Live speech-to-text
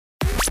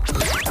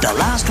The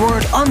last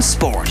word on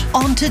sport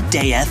on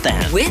Today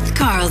FM. With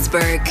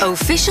Carlsberg,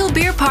 official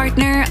beer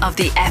partner of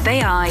the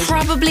FAI.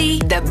 Probably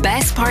the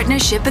best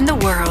partnership in the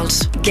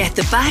world. Get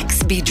the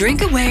backs, be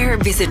drink aware,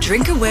 visit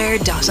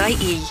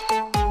drinkaware.ie.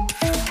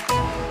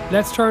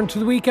 Let's turn to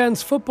the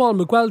weekend's football.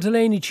 Miguel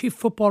Delaney, chief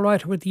football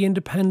writer with The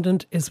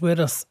Independent, is with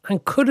us.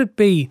 And could it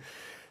be,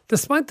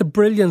 despite the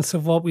brilliance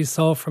of what we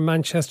saw from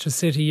Manchester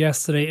City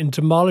yesterday in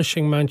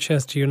demolishing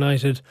Manchester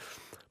United,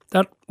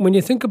 that when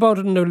you think about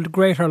it in a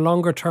greater,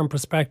 longer term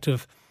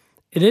perspective,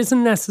 it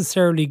isn't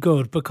necessarily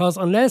good, because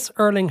unless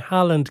Erling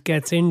Haaland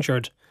gets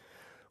injured,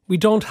 we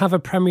don't have a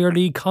Premier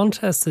League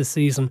contest this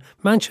season.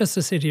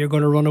 Manchester City are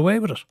going to run away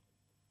with it.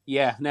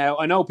 Yeah, now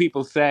I know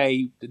people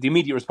say the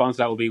immediate response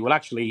to that will be, well,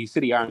 actually,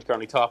 City aren't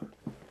currently top,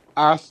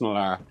 Arsenal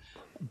are.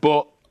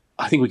 But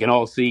I think we can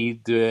all see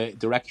the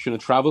direction of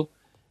travel.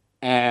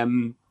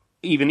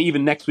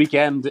 Even next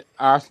weekend,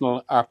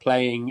 Arsenal are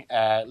playing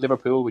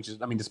Liverpool, which is,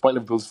 I mean, despite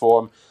Liverpool's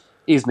form,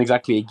 isn't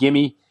exactly a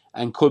gimme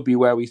and could be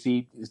where we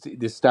see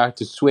this start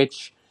to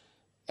switch.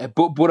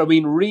 But I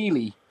mean,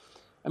 really,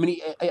 I mean,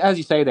 as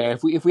you say there,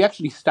 if we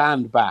actually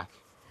stand back,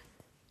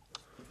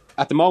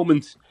 at the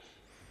moment,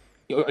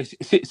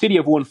 City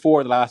have won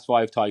 4 of the last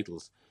 5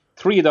 titles.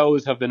 3 of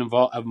those have been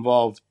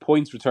involved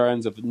points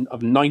returns of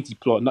 90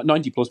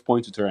 plus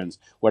points returns,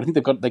 where I think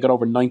they got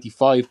over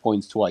 95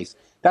 points twice.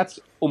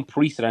 That's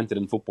unprecedented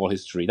in football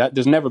history.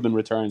 There's never been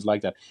returns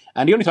like that.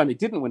 And the only time they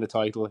didn't win a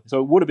title, so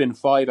it would have been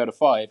 5 out of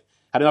 5,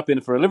 had it not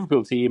been for a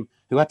Liverpool team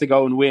who had to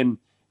go and win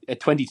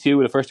 22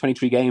 of the first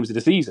 23 games of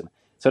the season.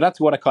 So that's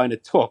what it kind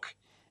of took.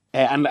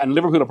 And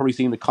Liverpool are probably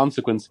seeing the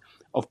consequence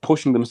of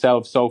pushing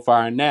themselves so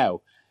far now.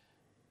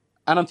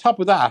 And on top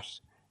of that,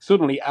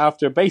 suddenly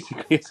after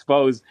basically, I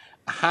suppose,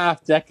 a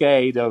half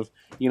decade of,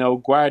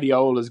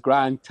 Guardiola's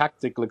grand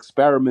tactical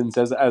experiments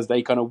as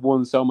they kind of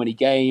won so many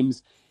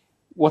games,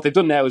 what they've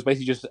done now is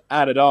basically just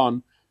added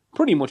on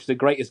pretty much the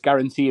greatest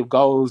guarantee of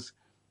goals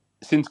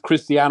since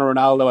Cristiano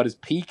Ronaldo at his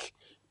peak,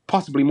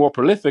 possibly more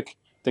prolific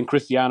than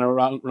Cristiano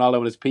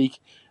Ronaldo at his peak.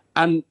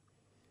 And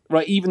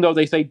right, even though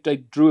they say they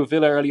drew a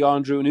Villa early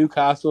on, drew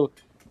Newcastle,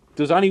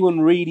 does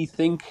anyone really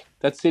think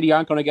that City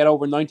aren't going to get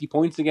over 90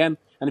 points again?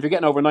 And if you're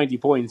getting over 90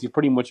 points, you've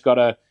pretty much got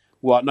a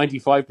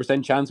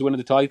 95% chance of winning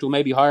the title,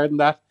 maybe higher than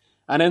that.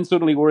 And then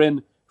suddenly we're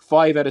in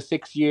 5 out of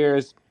 6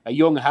 years, a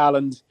young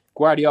Haaland,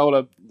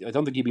 Guardiola, I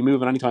don't think he'll be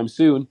moving anytime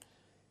soon.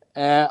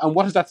 And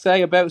what does that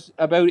say about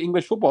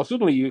English football?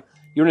 Suddenly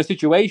you're in a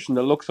situation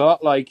that looks a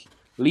lot like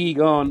Ligue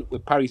 1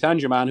 with Paris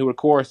Saint-Germain, who are, of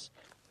course,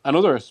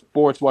 another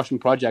sports washing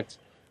project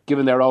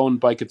given their own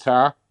by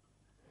Qatar,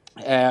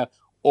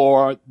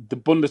 or the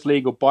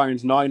Bundesliga with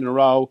Bayern's 9 in a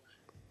row,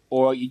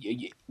 or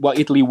what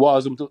Italy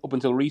was up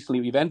until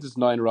recently, Juventus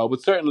 9 in a row.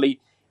 But certainly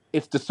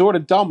it's the sort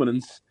of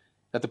dominance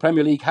that the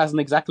Premier League hasn't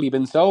exactly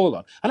been sold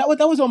on. And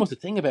that was almost the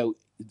thing about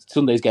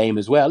Sunday's game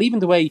as well. Even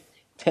the way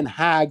Ten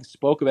Hag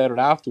spoke about it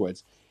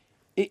afterwards,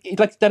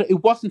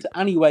 it wasn't in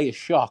any way a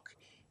shock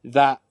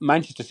that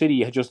Manchester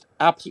City had just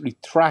absolutely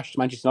thrashed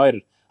Manchester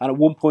United, and at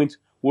one point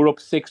were up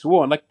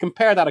 6-1. Like,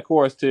 compare that, of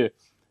course, to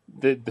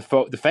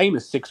the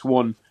famous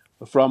 6-1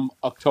 from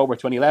October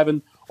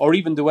 2011, or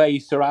even the way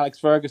Sir Alex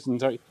Ferguson,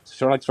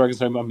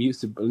 I'm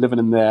used to living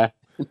in there.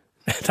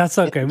 That's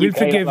okay, we'll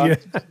forgive you.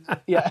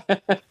 Yeah.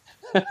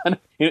 And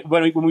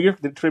when we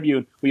worked at the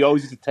Tribune, we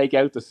always used to take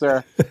out the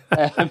Sir.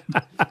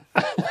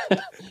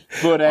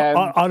 But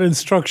on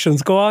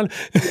instructions, go on.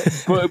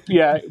 But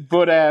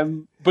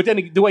then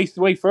the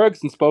way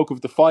Ferguson spoke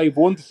of the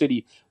 5-1 to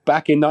City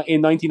back in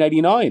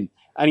 1989,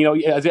 and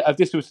as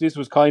if this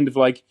was kind of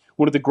like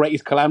one of the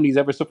greatest calamities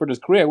ever suffered in his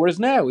career. Whereas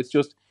now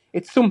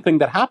it's something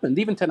that happened.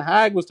 Even Ten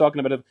Hag was talking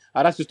about it.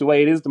 That's just the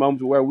way it is, the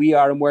moment where we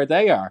are and where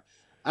they are,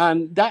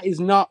 and that is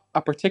not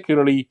a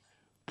particularly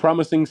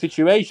promising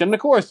situation. And of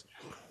course,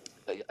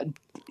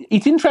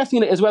 it's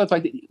interesting as well. It's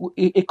like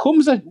it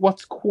comes at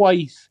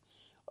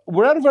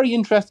we're at a very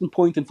interesting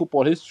point in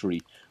football history,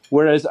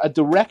 whereas a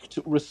direct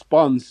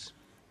response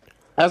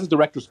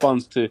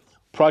to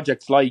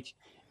projects like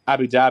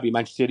Abu Dhabi,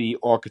 Manchester City,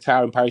 or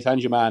Qatar and Paris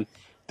Saint-Germain,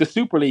 the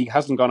Super League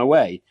hasn't gone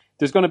away.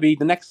 There's going to be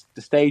the next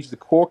stage of the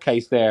court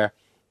case there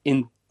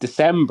in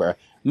December.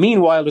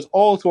 Meanwhile, there's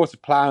all sorts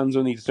of plans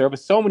on the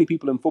surface. So many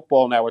people in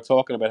football now are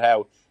talking about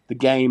how the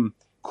game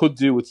could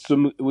do with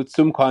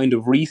some kind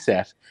of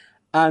reset,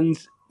 and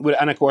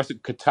of course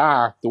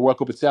Qatar, the World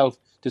Cup itself,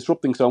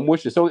 disrupting so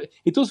much. So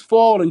it does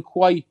fall in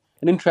quite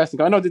an interesting.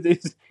 I know that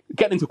it's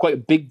getting into quite a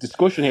big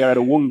discussion here out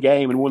of one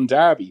game and one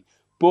derby,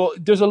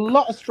 but there's a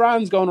lot of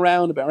strands going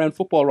around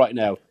football right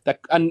now.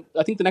 And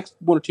I think the next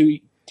 1 or 2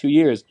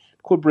 years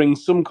could bring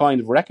some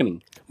kind of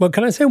reckoning. Well,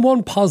 can I say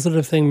one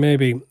positive thing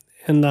maybe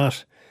in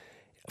that?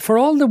 For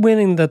all the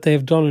winning that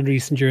they've done in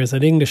recent years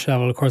at English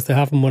level, of course they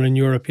haven't won in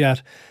Europe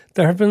yet,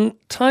 there have been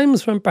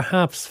times when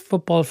perhaps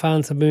football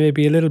fans have been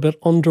maybe a little bit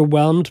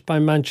underwhelmed by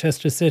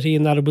Manchester City,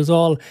 in that it was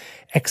all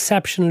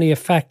exceptionally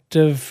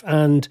effective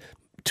and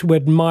to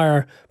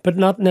admire, but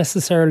not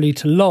necessarily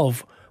to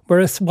love.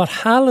 Whereas what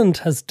Haaland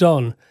has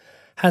done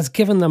has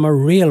given them a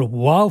real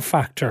wow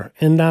factor,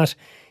 in that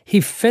he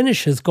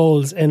finishes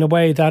goals in a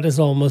way that is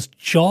almost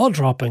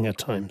jaw-dropping at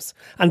times.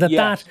 And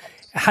that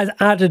has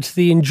added to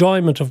the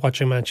enjoyment of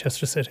watching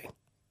Manchester City.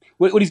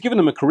 Well, he's given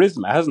them a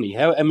charisma, hasn't he?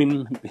 However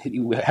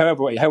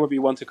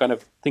you want to kind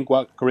of think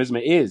what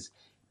charisma is.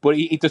 But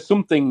he does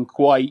something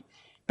quite...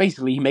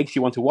 Basically, he makes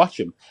you want to watch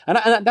him.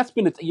 And that's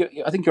been...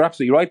 I think you're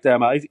absolutely right there,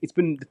 Matt. It's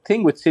been the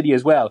thing with City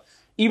as well.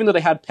 Even though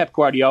they had Pep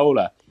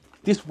Guardiola,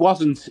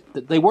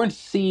 they weren't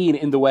seen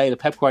in the way that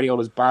Pep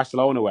Guardiola's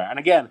Barcelona were. And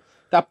again,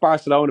 that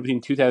Barcelona between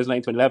 2008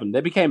 and 2011,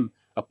 they became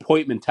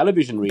appointment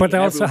television, really. But they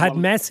also had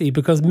Messi,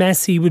 because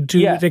Messi would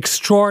do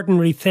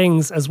extraordinary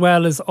things, as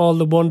well as all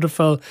the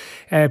wonderful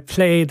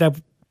play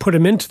that put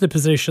him into the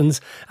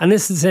positions. And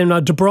this is him now.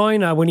 De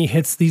Bruyne, when he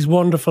hits these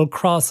wonderful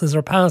crosses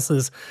or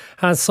passes,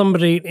 has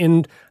somebody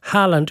in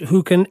Haaland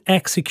who can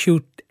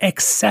execute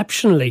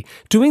exceptionally,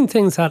 doing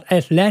things that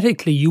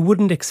athletically you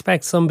wouldn't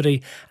expect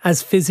somebody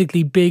as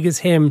physically big as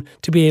him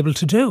to be able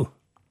to do.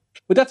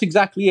 But that's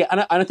exactly it.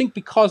 And I think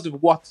because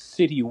of what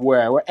City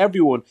were, where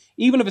everyone,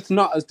 even if it's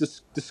not as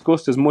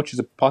discussed as much as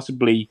it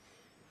possibly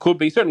could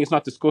be, certainly it's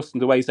not discussed in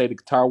the way, say, the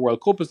Qatar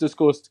World Cup is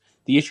discussed,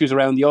 the issues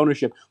around the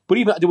ownership, but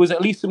even there was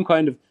at least some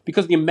kind of,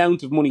 because of the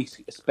amount of money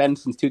spent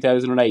since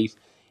 2008,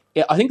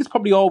 I think it's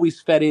probably always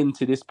fed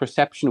into this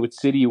perception with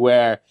City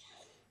where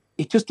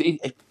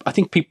I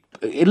think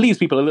it leaves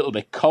people a little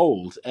bit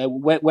cold.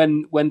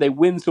 When they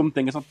win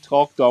something, it's not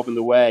talked of in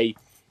the way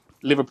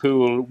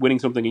Liverpool winning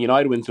something and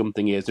United win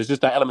something is. There's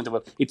just that element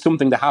of it's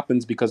something that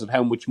happens because of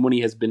how much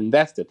money has been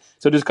invested.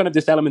 So there's kind of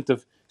this element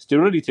of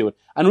sterility to it.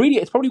 And really,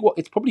 it's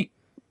probably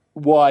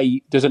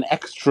why there's an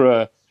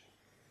extra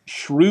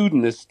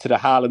shrewdness to the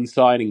Haaland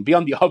signing,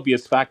 beyond the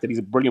obvious fact that he's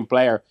a brilliant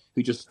player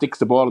who just sticks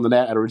the ball in the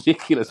net at a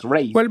ridiculous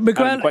rate. Well,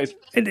 Miguel,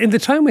 in the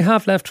time we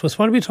have left to us,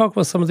 why don't we talk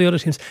about some of the other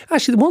teams?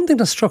 Actually, the one thing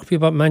that struck me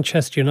about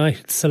Manchester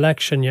United's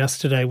selection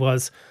yesterday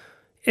was,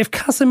 if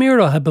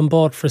Casemiro had been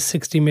bought for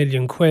 60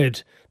 million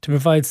quid to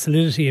provide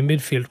solidity in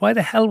midfield, why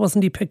the hell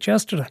wasn't he picked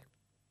yesterday?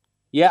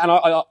 Yeah, and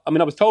I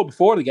was told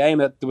before the game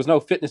that there was no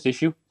fitness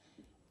issue.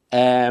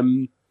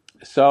 I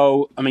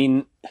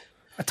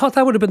thought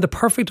that would have been the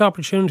perfect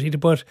opportunity to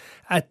put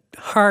a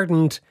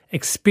hardened,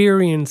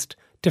 experienced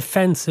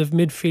defensive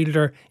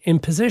midfielder in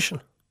position.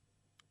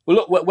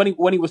 Well, look,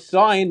 when he was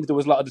signed, there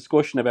was a lot of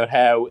discussion about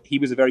how he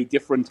was a very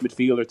different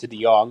midfielder to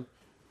De Jong,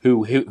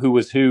 who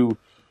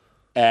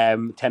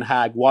Ten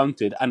Hag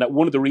wanted, and that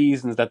one of the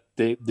reasons that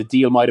the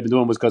deal might have been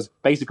done was because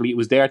basically it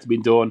was there to be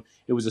done.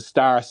 It was a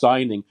star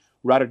signing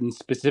rather than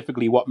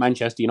specifically what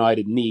Manchester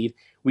United need.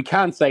 We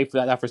can't say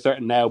that for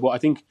certain now, but I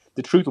think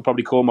the truth will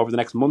probably come over the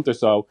next month or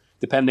so,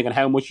 depending on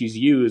how much he's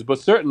used. But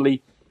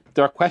certainly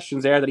there are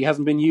questions there that he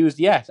hasn't been used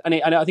yet. And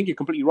I think you're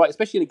completely right,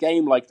 especially in a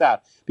game like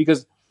that,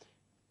 because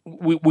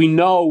we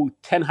know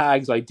Ten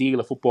Hag's ideal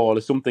of football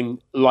is something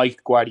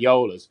like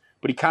Guardiola's,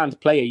 but he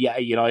can't play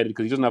at United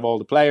because he doesn't have all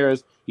the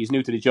players. He's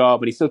new to the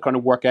job, and he's still trying to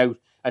work out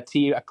a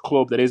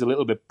club that is a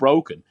little bit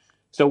broken.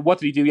 So what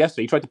did he do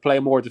yesterday? He tried to play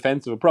a more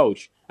defensive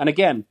approach. And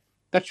again,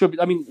 that should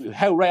be,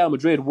 how Real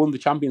Madrid won the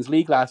Champions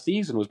League last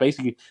season was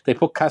basically they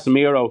put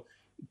Casemiro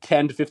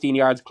 10 to 15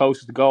 yards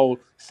closer to goal,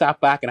 sat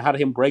back and had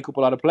him break up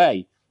a lot of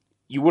play.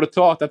 You would have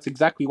thought that's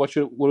exactly what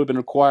would have been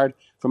required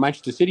for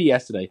Manchester City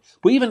yesterday.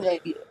 But even,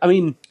 I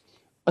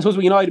suppose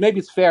with United, maybe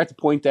it's fair to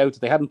point out that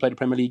they hadn't played a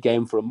Premier League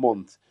game for a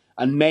month.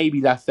 And maybe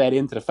that fed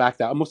into the fact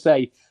that, I must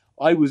say,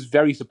 I was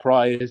very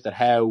surprised at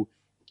how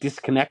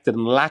disconnected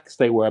and lax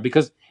they were,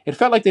 because it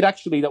felt like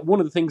that one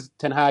of the things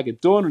Ten Hag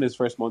had done in his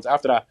first months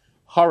after that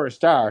horror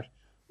start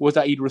was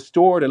that he'd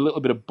restored a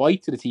little bit of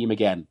bite to the team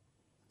again,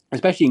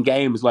 especially in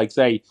games like,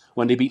 say,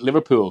 when they beat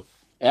Liverpool,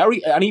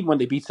 and even when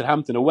they beat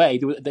Southampton away.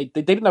 They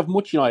didn't have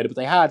much United, but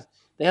they had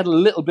a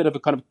little bit of a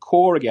kind of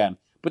core again.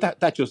 But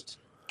that just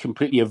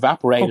completely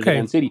evaporated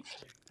against City.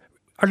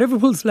 Are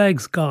Liverpool's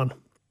legs gone?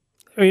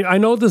 I mean, I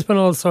know there's been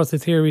all sorts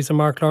of theories, and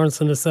Mark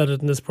Lawrenson has said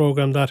it in this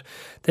programme, that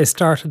they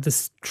started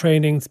this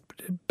training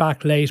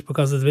back late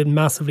because of the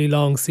massively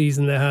long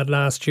season they had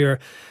last year.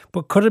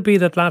 But could it be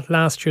that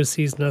last year's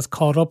season has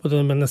caught up with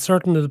them, and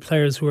certain of the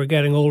players who are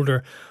getting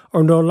older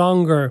are no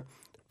longer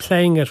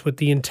playing it with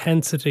the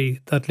intensity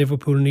that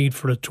Liverpool need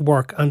for it to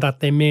work, and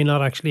that they may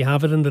not actually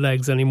have it in the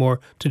legs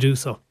anymore to do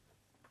so?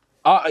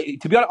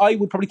 To be honest, I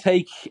would probably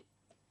take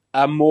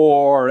a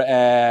more...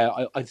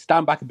 I'd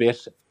stand back a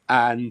bit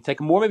and take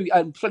a more, maybe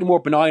a slightly more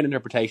benign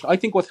interpretation. I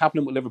think what's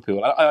happening with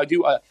Liverpool,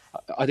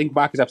 I think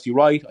Mark is absolutely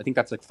right. I think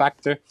that's a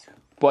factor.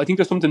 But I think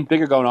there's something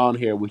bigger going on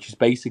here, which is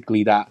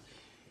basically that,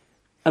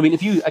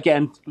 if you,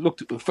 again,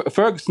 looked at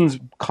Ferguson's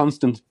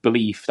constant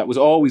belief that was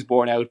always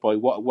borne out by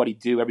what he'd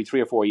do every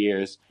 3 or 4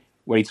 years,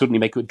 where he'd suddenly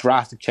make a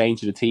drastic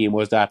change to the team,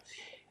 was that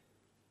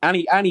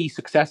any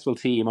successful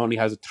team only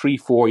has a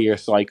 3-4 year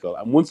cycle.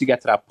 And once you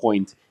get to that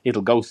point,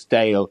 it'll go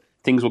stale,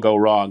 things will go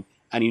wrong,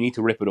 and you need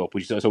to rip it up.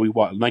 So we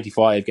want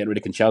 95, getting rid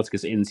of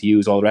Kanchelskis, into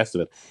use, all the rest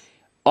of it.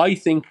 I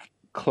think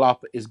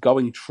Klopp is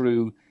going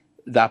through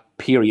that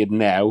period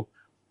now,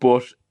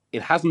 but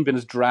it hasn't been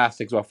as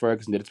drastic as what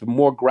Ferguson did. It's been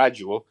more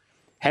gradual.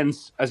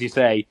 Hence, as you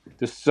say,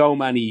 there's so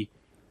many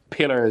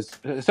pillars,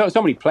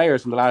 so many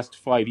players from the last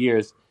 5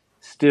 years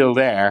still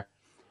there.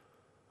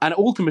 And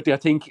ultimately, I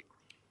think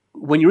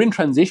when you're in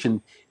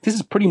transition, this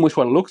is pretty much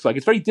what it looks like.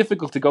 It's very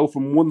difficult to go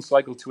from one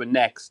cycle to a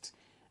next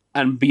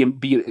and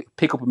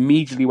pick up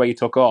immediately where you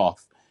took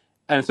off.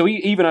 And so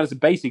even as a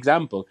basic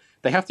example,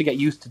 they have to get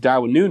used to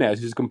Darwin Núñez,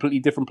 who's a completely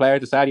different player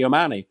to Sadio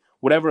Mane.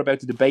 Whatever about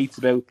the debates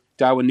about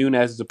Darwin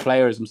Núñez as a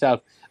player as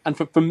himself. And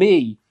for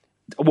me,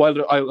 while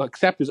I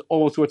accept there's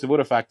all sorts of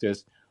other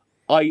factors,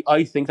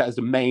 I think that is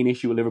the main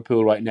issue with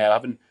Liverpool right now.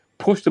 Having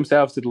pushed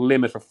themselves to the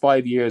limit for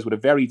 5 years with a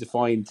very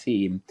defined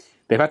team,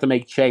 they've had to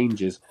make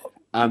changes.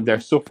 And they're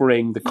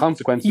suffering the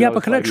consequences. Yeah,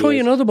 but can I throw you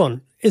another one?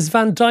 Is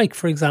Van Dijk,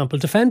 for example,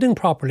 defending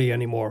properly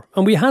anymore?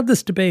 And we had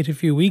this debate a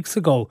few weeks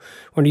ago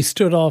when he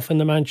stood off in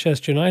the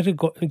Manchester United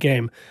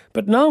game.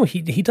 But now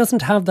he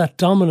doesn't have that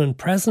dominant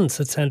presence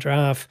at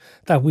centre-half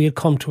that we had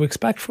come to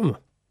expect from him.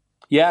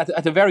 Yeah,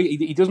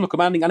 he doesn't look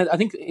commanding. And I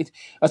think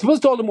I suppose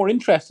it's all the more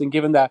interesting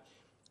given that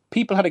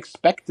people had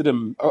expected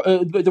him.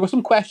 There were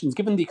some questions,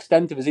 given the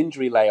extent of his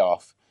injury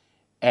layoff,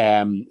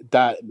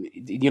 that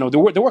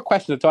there were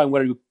questions at the time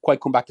whether he would quite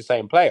come back the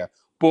same player,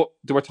 but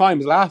there were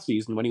times last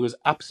season when he was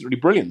absolutely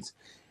brilliant.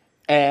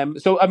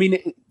 So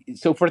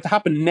for it to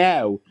happen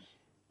now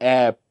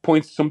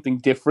points to something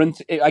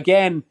different.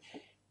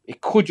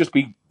 It could just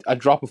be a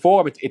drop of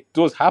form. It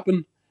does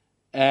happen,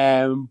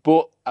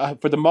 but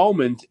for the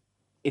moment,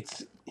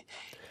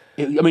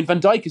 Van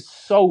Dijk is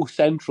so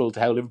central to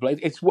how Liverpool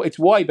plays. It's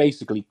why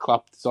basically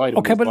Klopp decided.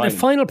 Okay, but the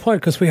final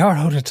point, because we are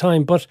out of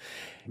time, but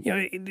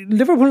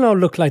Liverpool now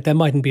look like they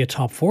mightn't be a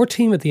top 4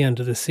 team at the end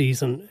of the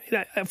season.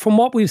 From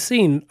what we've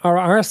seen, are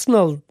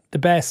Arsenal the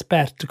best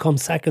bet to come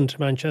second to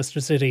Manchester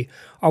City,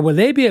 or will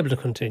they be able to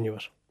continue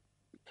it?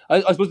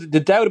 I suppose the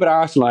doubt about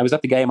Arsenal, I was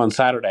at the game on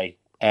Saturday,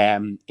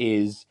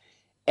 is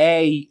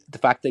the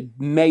fact that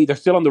they're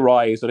still on the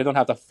rise, so they don't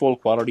have that full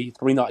quality. It's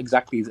probably not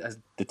exactly as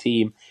the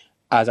team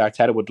as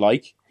Arteta would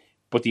like,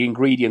 but the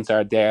ingredients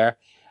are there.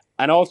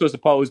 And also, I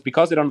suppose,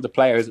 because they don't have the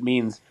players, it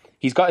means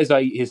he's got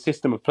his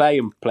system of play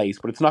in place,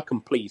 but it's not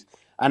complete.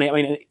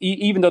 And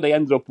even though they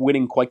ended up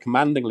winning quite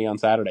commandingly on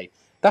Saturday,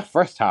 that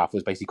first half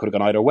was basically could have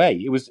gone either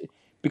way. It was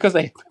because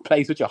they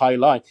play such a high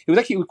line. It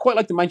was quite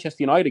like the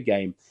Manchester United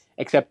game,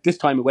 except this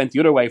time it went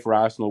the other way for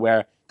Arsenal,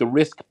 where the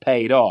risk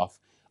paid off.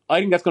 I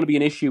think that's going to be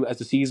an issue as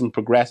the season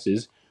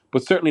progresses,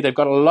 but certainly they've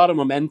got a lot of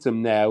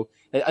momentum now.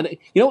 And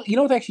what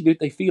they actually do,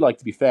 they feel like,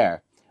 to be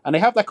fair, and they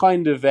have that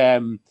kind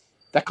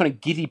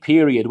of giddy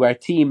period where a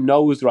team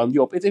knows they're on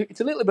the up. It's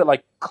a little bit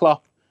like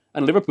Klopp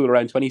and Liverpool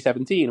around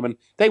 2017. I mean,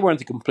 they weren't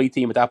a complete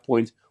team at that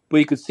point, but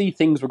you could see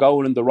things were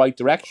going in the right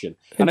direction.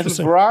 And I think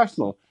for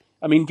Arsenal,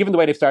 I mean, given the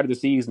way they've started the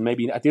season,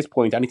 maybe at this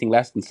point anything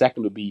less than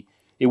second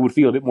would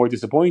feel a bit more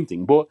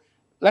disappointing. But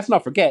let's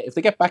not forget, if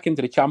they get back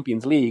into the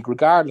Champions League,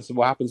 regardless of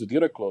what happens with the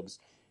other clubs,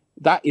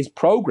 that is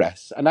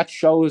progress, and that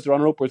shows they're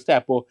on an upward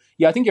step. But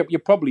yeah, I think you're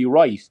probably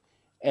right.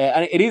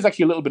 And it is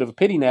actually a little bit of a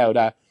pity now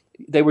that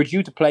they were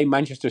due to play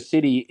Manchester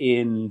City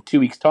in 2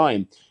 weeks'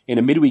 time in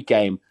a midweek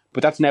game,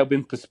 but that's now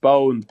been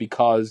postponed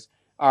because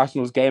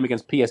Arsenal's game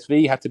against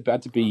PSV had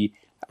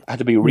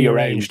to be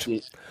rearranged.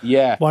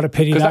 Yeah. What a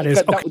pity that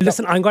is.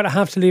 Listen, I'm going to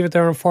have to leave it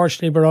there.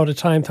 Unfortunately, we're out of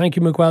time. Thank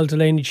you, Miguel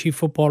Delaney, Chief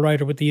Football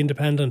Writer with The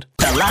Independent.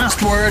 The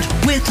Last Word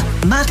with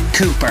Matt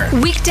Cooper.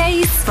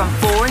 Weekdays from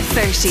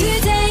 4:30.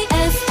 Today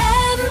FM.